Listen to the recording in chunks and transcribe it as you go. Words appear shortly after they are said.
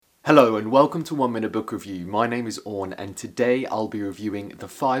Hello and welcome to 1 Minute Book Review. My name is Orn and today I'll be reviewing The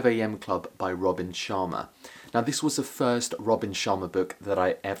 5am Club by Robin Sharma. Now this was the first Robin Sharma book that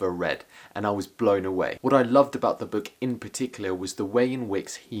I ever read and I was blown away. What I loved about the book in particular was the way in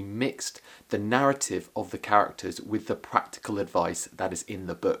which he mixed the narrative of the characters with the practical advice that is in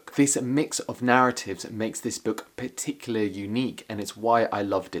the book. This mix of narratives makes this book particularly unique, and it's why I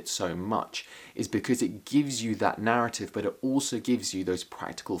loved it so much, is because it gives you that narrative but it also gives you those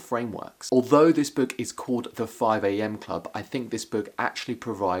practical frameworks. Although this book is called The 5am Club, I think this book actually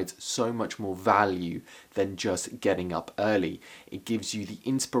provides so much more value than just getting up early. It gives you the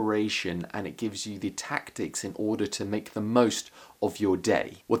inspiration and it gives you the tactics in order to make the most of your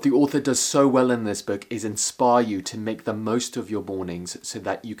day. What the author does so well in this book is inspire you to make the most of your mornings so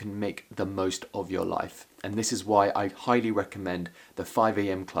that you can make the most of your life. And this is why I highly recommend The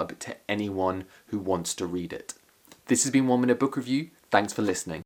 5am Club to anyone who wants to read it. This has been 1 Minute Book Review. Thanks for listening.